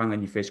semi-final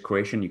and you face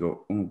Croatia and you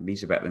go, oh,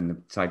 these are better than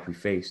the side we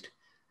faced.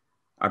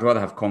 I'd rather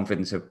have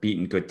confidence of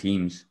beating good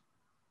teams.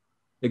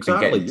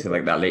 Exactly. And getting to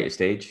like that later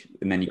stage.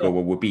 And then you go,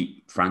 well, we'll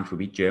beat France, we'll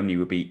beat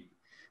Germany,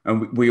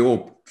 and we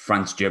owe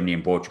France, Germany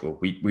and Portugal.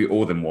 We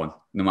owe them one,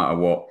 no matter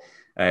what.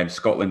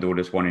 Scotland owed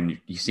us one, and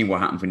you've seen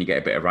what happens when you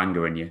get a bit of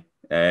anger in you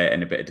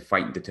and a bit of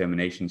fight and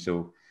determination.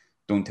 So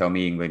don't tell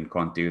me England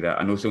can't do that.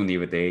 I know someone the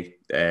other day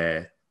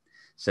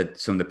said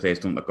some of the players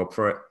don't look up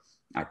for it.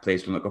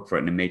 Players don't look up for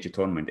it in a major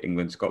tournament,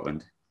 England,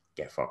 Scotland,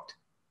 get fucked.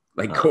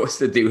 Like, of course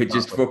they do. It's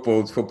just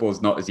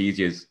football's not as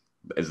easy as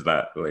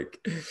that. Like,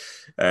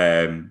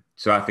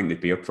 so I think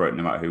they'd be up for it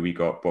no matter who we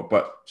got.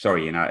 But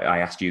sorry, and I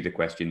asked you the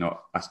question,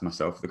 not asked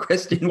myself the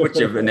question, which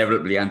I've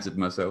inevitably answered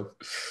myself.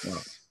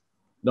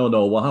 No,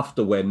 we'll have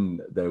to win.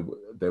 They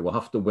will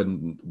have to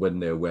win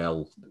there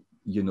well.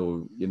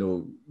 You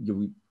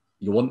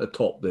want to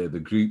top the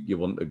group. You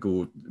want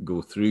to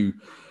go through.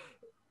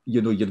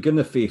 You're going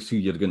to face who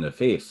you're going to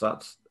face.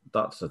 That's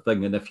the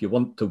thing. And if you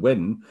want to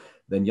win,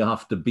 then you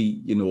have to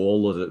beat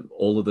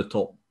all of the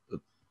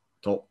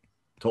top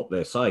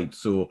their side.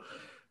 So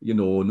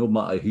no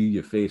matter who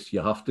you face, you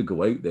have to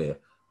go out there.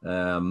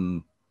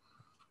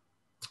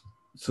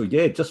 So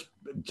yeah,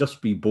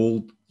 just be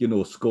bold.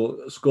 Score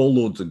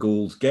loads of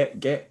goals. Get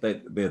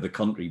the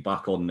country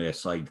back on their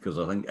side, because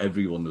I think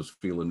everyone was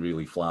feeling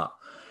really flat.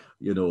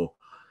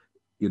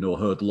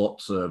 Heard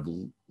lots of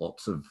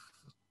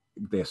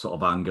their sort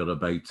of anger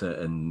about it,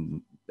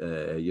 and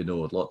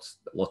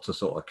lots of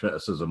sort of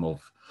criticism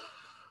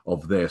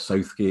of their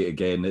Southgate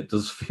again. It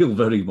does feel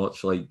very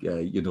much like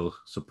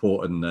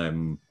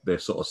supporting their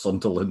sort of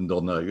Sunderland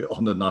on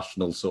a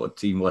national sort of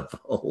team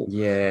level.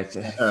 Yeah,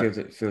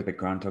 it feels like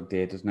Groundhog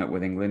Day, doesn't it,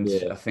 with England?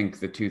 Yeah. I think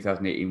the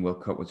 2018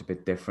 World Cup was a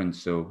bit different.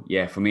 So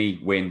yeah, for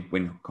me,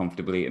 win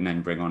comfortably, and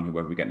then bring on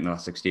whoever we get in the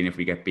last 16. If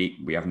we get beat,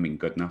 we haven't been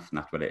good enough, and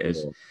that's what it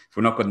is. Yeah. If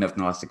we're not good enough in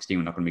the last 16,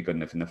 we're not going to be good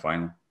enough in the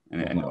final,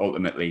 and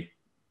ultimately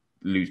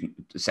losing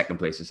second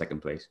place to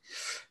second place.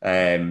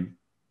 On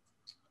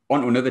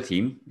to another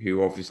team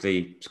who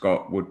obviously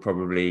Scott would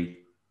probably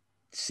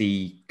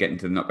see getting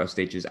to the knockout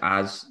stages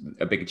as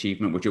a big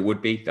achievement, which it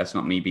would be. That's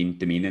not me being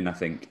demeaning. I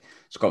think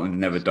Scotland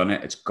have never done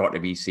it. It's got to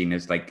be seen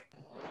as like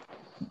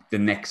the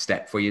next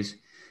step for you.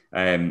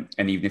 And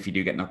even if you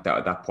do get knocked out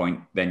at that point,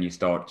 then you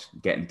start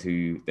getting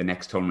to the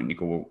next tournament and you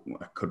go,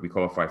 well, could we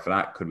qualify for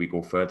that? Could we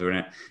go further in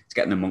it? It's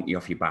getting the monkey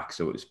off your back,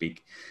 so to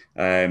speak.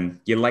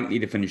 You're likely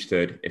to finish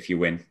third if you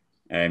win.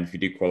 If you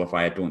do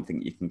qualify, I don't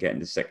think you can get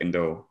into second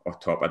or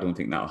top. I don't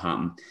think that'll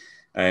happen.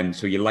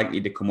 So you're likely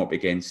to come up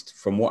against,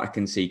 from what I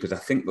can see, because I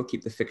think they'll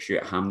keep the fixture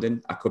at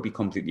Hampden. I could be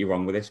completely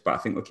wrong with this, but I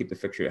think they'll keep the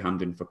fixture at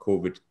Hampden for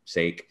COVID's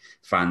sake,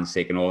 fans'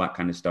 sake, and all that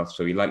kind of stuff.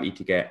 So you're likely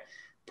to get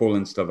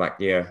Poland,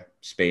 Slovakia,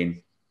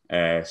 Spain,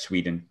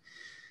 Sweden.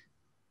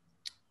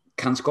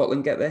 Can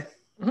Scotland get there?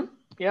 Mm-hmm.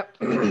 Yeah,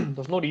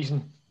 there's no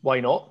reason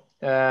why not.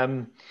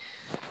 I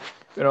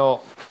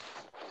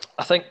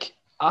think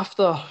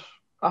after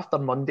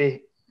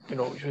Monday,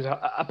 which was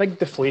a big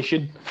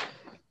deflation,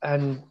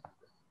 and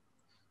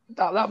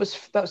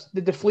that's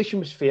the deflation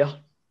was fair,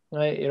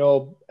 right?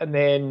 And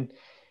then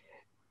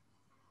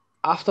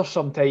after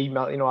some time,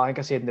 I think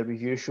I said in the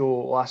review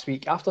show last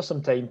week, after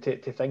some time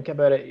to think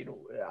about it,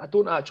 I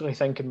don't actually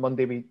think on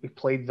Monday we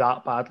played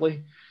that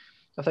badly.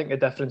 I think the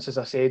difference, as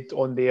I said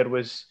on there,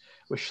 was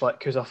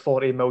Schlick, who's a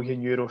 €40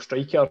 million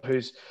striker,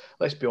 who's,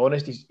 let's be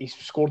honest, he's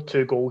scored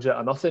 2 goals out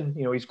of nothing.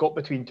 He's got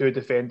between 2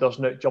 defenders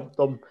and outjumped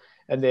them.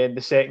 And then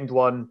the second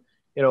one,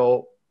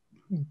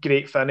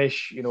 great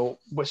finish,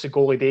 what's the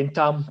goalie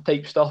Daintam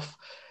type stuff.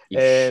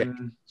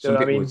 Some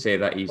people would say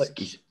that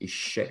he's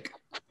shit.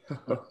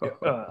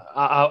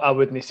 I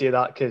wouldn't say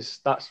that, because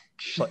that's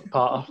Schlick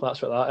Patter,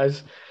 that's what that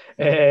is.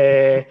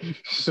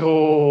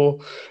 So,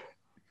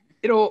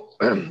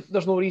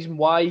 there's no reason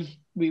why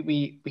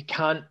we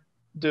can't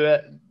do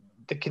it.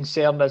 The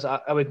concern is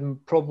I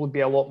would probably be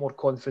a lot more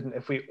confident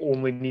if we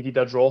only needed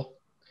a draw.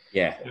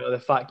 Yeah. The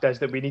fact is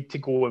that we need to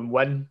go and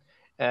win.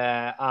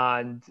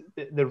 And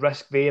the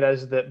risk there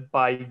is that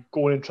by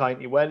going and trying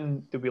to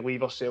win, do we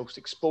leave ourselves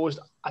exposed?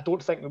 I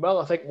don't think we will.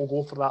 I think we'll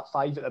go for that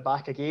 5 at the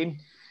back again,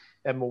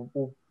 and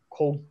we'll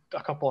hold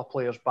a couple of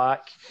players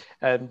back.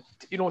 And,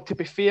 to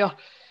be fair,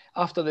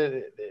 after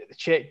the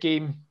Czech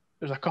game,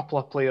 there's a couple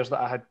of players that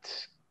I had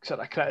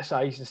sort of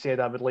criticised and said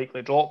I would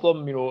likely drop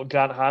them.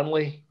 Grant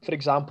Hanley, for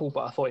example,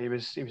 but I thought he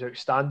was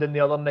outstanding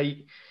the other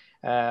night.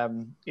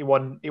 He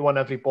won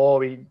every ball.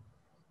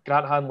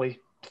 Grant Hanley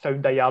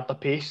found a yard of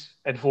pace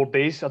in 4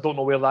 days. I don't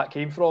know where that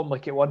came from.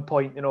 Like at one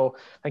point, I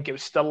think it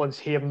was Stirling's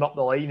haring up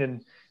the line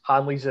and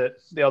Hanley's at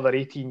the other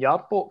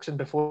 18-yard box, and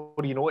before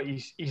you know it,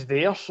 he's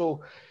there.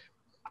 So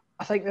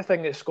I think the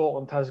thing that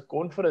Scotland has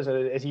going for us,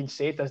 as Ian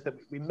said, is that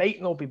we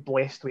might not be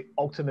blessed with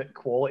ultimate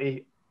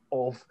quality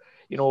of,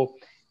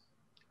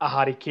 a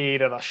Harry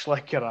Kane or a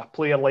Schlick or a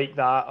player like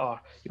that,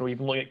 or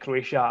even looking at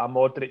Croatia, a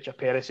Modric, a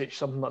Perisic,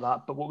 something like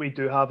that. But what we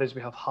do have is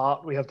we have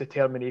heart, we have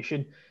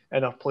determination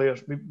in our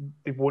players.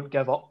 They won't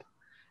give up,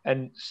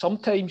 and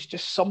sometimes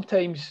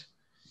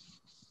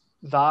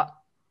that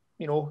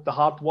the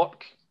hard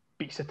work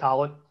beats the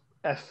talent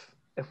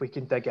if we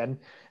can dig in,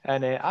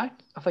 and I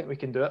think we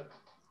can do it.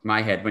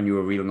 My head, when you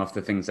were reeling off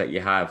the things that you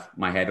have,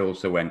 my head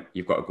also went,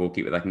 you've got a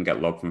goalkeeper that can get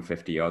lobbed from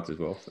 50 yards as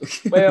well.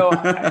 Well,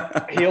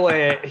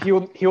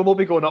 he'll not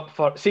be going up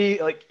for,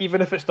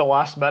 even if it's the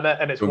last minute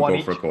and it's don't one go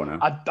each, for a corner.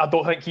 I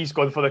don't think he's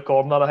going for the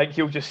corner. I think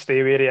he'll just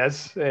stay where he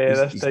is.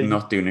 He's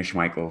not doing a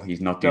Schmeichel.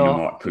 He's not doing a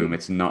Mark Poom.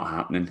 It's not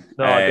happening.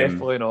 No,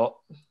 definitely not.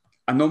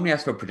 I normally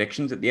ask for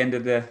predictions at the end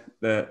of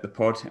the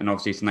pod, and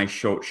obviously it's a nice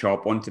short,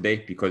 sharp one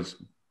today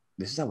because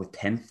this is our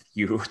 10th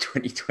Euro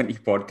 2020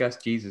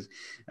 podcast. Jesus.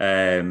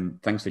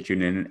 Thanks for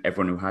tuning in,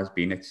 everyone who has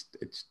been. It's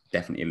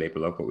definitely a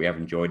label up, but we have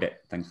enjoyed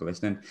it. Thanks for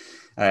listening.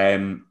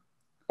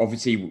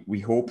 Obviously,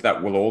 we hope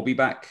that we'll all be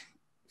back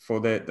for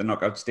the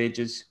knockout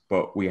stages,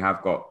 but we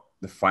have got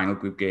the final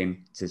group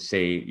game to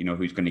say,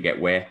 who's going to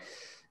get where.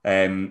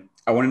 I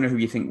want to know who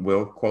you think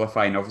will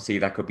qualify, and obviously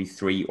that could be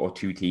 3 or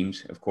 2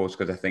 teams, of course,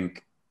 because I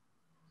think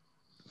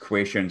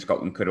Croatia and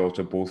Scotland could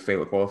also both fail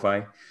to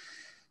qualify.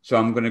 So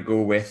I'm going to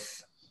go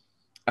with,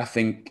 I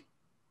think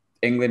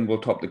England will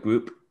top the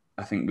group.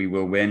 I think we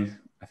will win.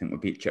 I think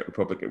we'll beat Czech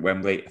Republic at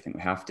Wembley. I think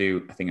we have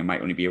to. I think it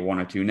might only be a 1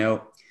 or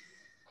 2-0.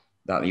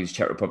 That leaves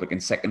Czech Republic in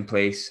second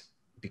place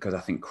because I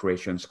think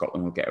Croatia and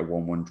Scotland will get a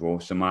 1-1 draw.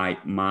 So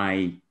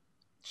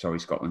sorry,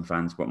 Scotland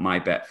fans, but my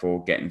bet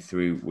for getting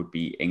through would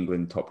be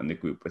England topping the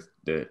group with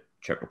the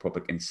Czech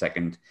Republic in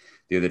second.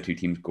 The other 2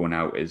 teams going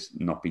out is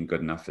not been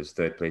good enough as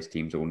third place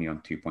teams only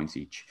on 2 points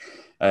each.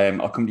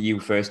 I'll come to you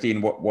first,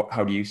 Ian.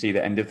 How do you see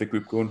the end of the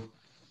group going?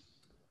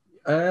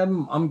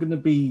 I'm gonna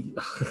be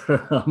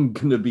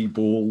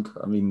bold.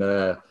 I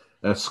mean,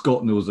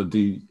 Scott knows I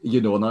do,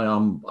 and I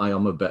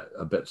am a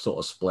bit sort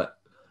of split.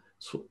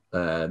 So,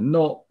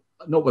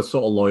 not with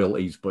sort of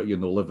loyalties, but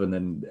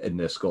living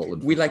in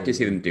Scotland. We like to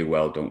see them do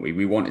well, don't we?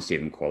 We want to see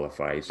them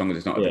qualify, as long as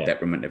it's not at the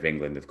detriment of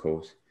England, of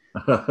course.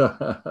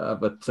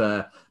 But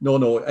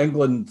no,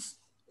 England's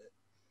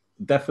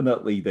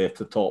definitely there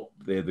to top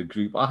the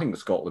group. I think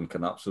Scotland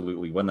can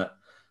absolutely win it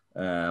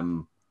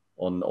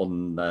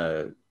on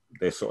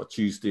their sort of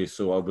Tuesday.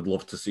 So I would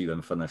love to see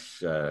them finish,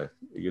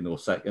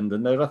 second.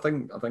 And there, I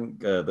think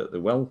that they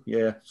will.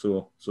 Yeah.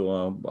 So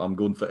I'm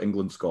going for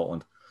England,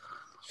 Scotland.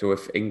 So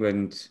if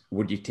England,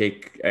 would you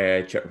take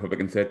Czech Republic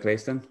in third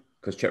place then?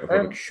 Because Czech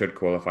Republic should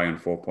qualify on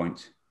 4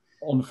 points.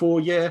 On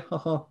 4, yeah.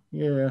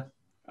 Yeah.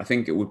 I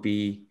think it would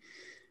be,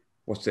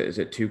 is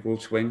it 2-goal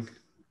swing?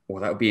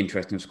 Well, that would be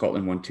interesting if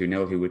Scotland won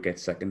 2-0, who would get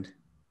second?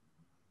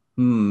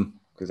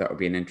 Because that would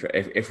be an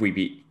interest. If we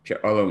beat,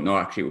 although no,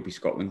 actually it would be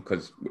Scotland,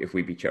 because if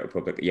we beat Czech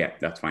Republic, yeah,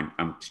 that's fine.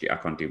 I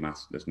can't do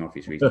maths. There's no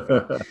obvious reason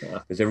for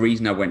that. There's a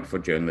reason I went for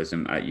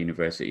journalism at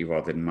university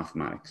rather than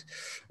mathematics.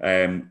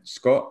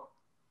 Scott,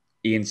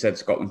 Ian said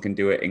Scotland can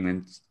do it.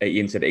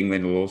 Ian said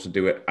England will also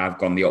do it. I've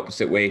gone the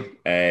opposite way,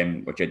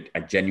 which I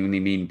genuinely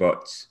mean.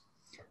 But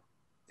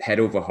head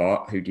over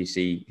heart, who do you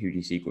see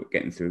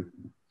getting through?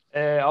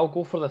 I'll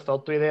go for the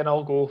third way then.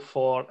 I'll go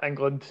for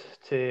England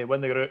to win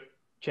the group,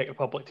 Czech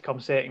Republic to come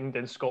second,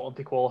 and Scotland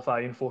to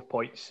qualify in 4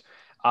 points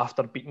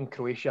after beating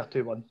Croatia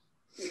 2-1.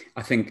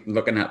 I think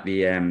looking at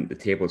the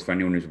tables, for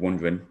anyone who's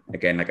wondering,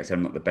 again, like I said,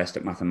 I'm not the best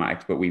at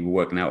mathematics, but we were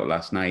working out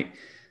last night.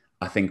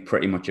 I think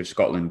pretty much if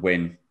Scotland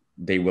win,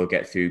 they will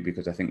get through,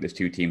 because I think there's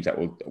 2 teams that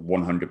will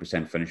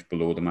 100% finish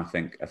below them. I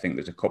think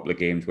there's a couple of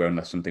games where,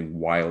 unless something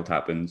wild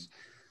happens,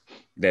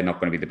 they're not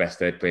going to be the best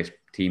third place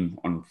team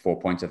on 4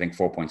 points. I think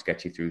 4 points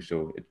get you through.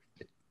 So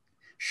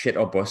shit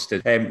or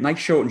busted. Nice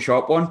short and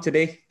sharp one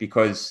today,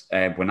 because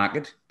we're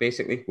knackered,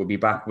 basically. We'll be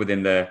back with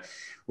a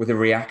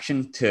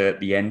reaction to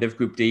the end of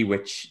Group D,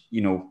 which,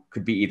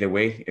 could be either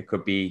way. It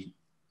could be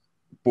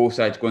both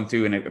sides going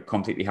through in a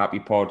completely happy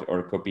pod, or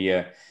it could be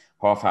a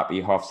half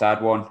happy, half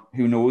sad one.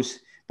 Who knows?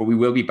 But we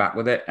will be back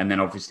with it. And then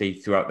obviously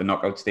throughout the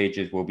knockout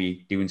stages, we'll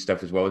be doing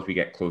stuff as well as we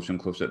get closer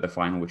and closer to the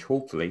final, which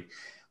hopefully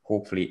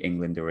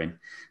England are in.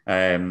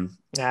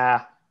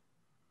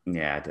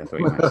 Yeah, I thought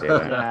you might say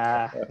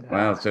that.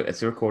 Well, so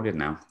it's recorded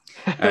now.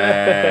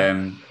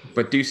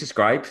 But do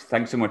subscribe.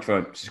 Thanks so much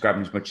for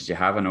subscribing as much as you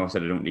have. I know I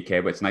said I don't really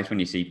care, but it's nice when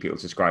you see people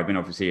subscribing.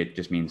 Obviously, it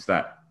just means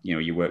that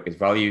your work is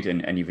valued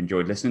and you've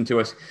enjoyed listening to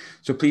us.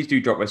 So please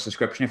do drop a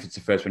subscription if it's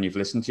the first one you've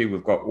listened to.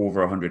 We've got over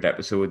 100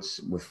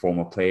 episodes with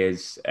former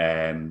players,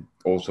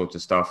 all sorts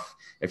of stuff.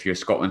 If you're a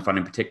Scotland fan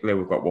in particular,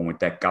 we've got one with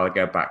Dec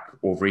Gallagher back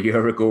over a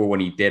year ago when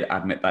he did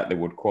admit that they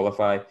would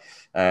qualify,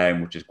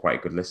 which is quite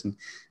a good listen.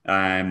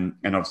 And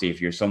obviously,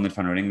 if you're a Sunderland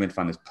fan or an England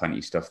fan, there's plenty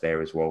of stuff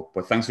there as well.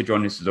 But thanks for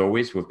joining us as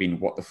always. We've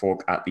been What the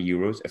Falk at the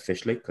Euros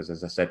officially, because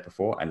as I said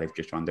before, I live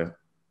just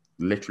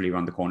literally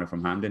around the corner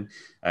from Hampden.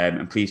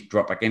 And please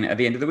drop back in at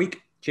the end of the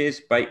week.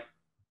 Cheers. Bye.